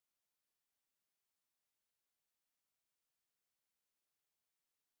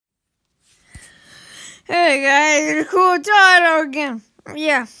Hey guys, it's Kool again.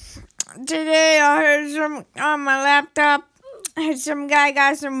 Yeah, today I heard some on my laptop. I heard some guy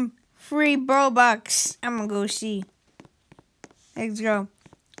got some free bobux. I'm gonna go see. Let's go.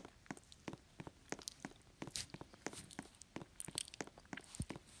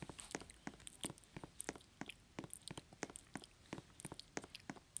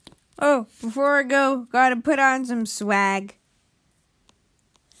 Oh, before I go, gotta put on some swag.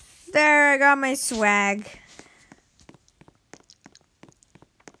 There, I got my swag.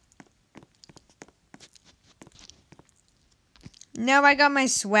 Now I got my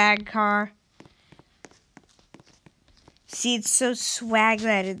swag car. See, it's so swag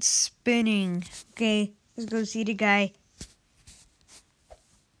that it's spinning. Okay, let's go see the guy.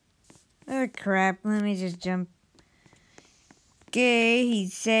 Oh crap, let me just jump. Okay, he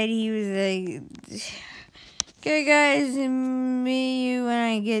said he was like... Okay guys, meet you when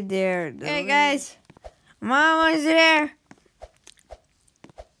I get there. Hey guys, I'm almost there.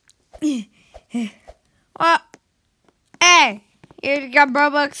 Oh, hey, you got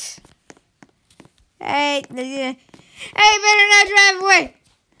bobux. Hey, better not drive away.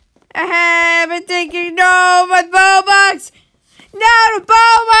 I've been thinking, no, my bobux. No, the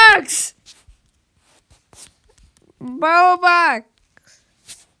bobux. Bobux.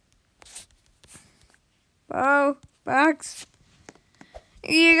 Bobux.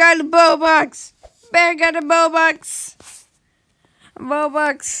 You got the bobux. Bear got the bobux.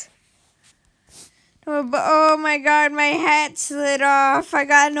 Bobux. Oh my god, my hat slid off. I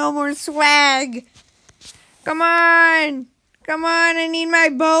got no more swag. Come on. Come on, I need my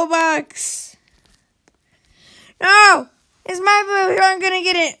bobux. No! It's my bobux. I'm gonna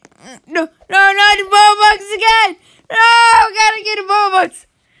get it. No, not the bobux again. No, gotta get a bobux.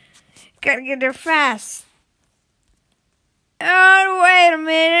 Gotta get there fast. Oh, wait a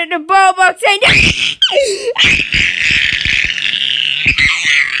minute. The bobux ain't...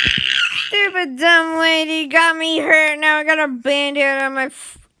 Stupid dumb lady got me hurt. Now I got a band-aid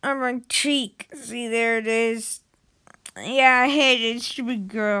on my cheek. See, there it is. Yeah, I hate it, stupid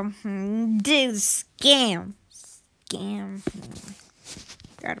girl. Dude, scam.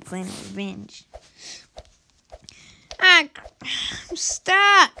 Gotta plan revenge. I'm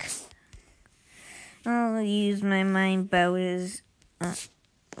stuck. I'll use my mind powers.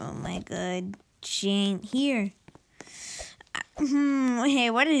 Oh my god. She ain't here. Hey,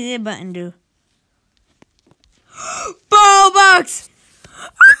 what does this button do? bobux!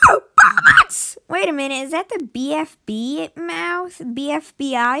 Oh, bobux! Wait a minute, is that the BFB mouth?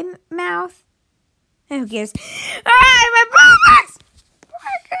 BFBI mouth? Who cares? Ah, my bobux!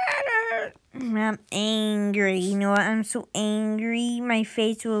 I'm angry. You know what? I'm so angry. My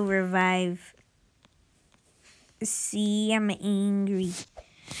face will revive. See, I'm angry.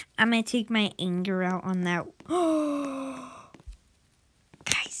 I'm gonna take my anger out on that.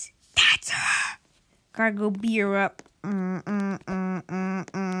 Guys, that's her. Gotta go beat her up.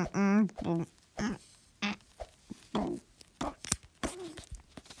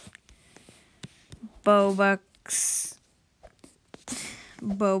 Bobux.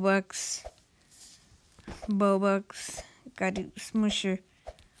 Gotta smush her.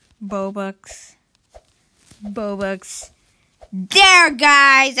 Bobux. There,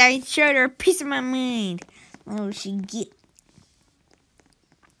 guys! I showed her a piece of my mind. Oh, she get.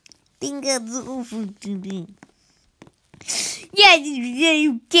 Think of the awful thing. Yeah,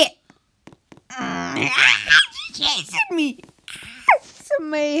 you get. Chasing me.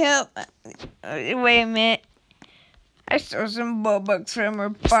 Somebody help. Wait a minute. I stole some bobux from her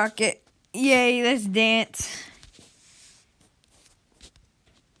pocket. Yay, let's dance.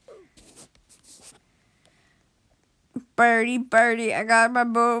 Birdie, I got my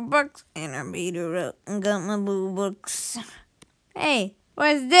bobux and I beat her up and got my bobux. Hey,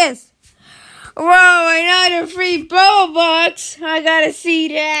 what's this? Whoa, another free bobux. I gotta see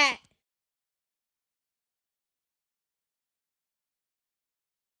that.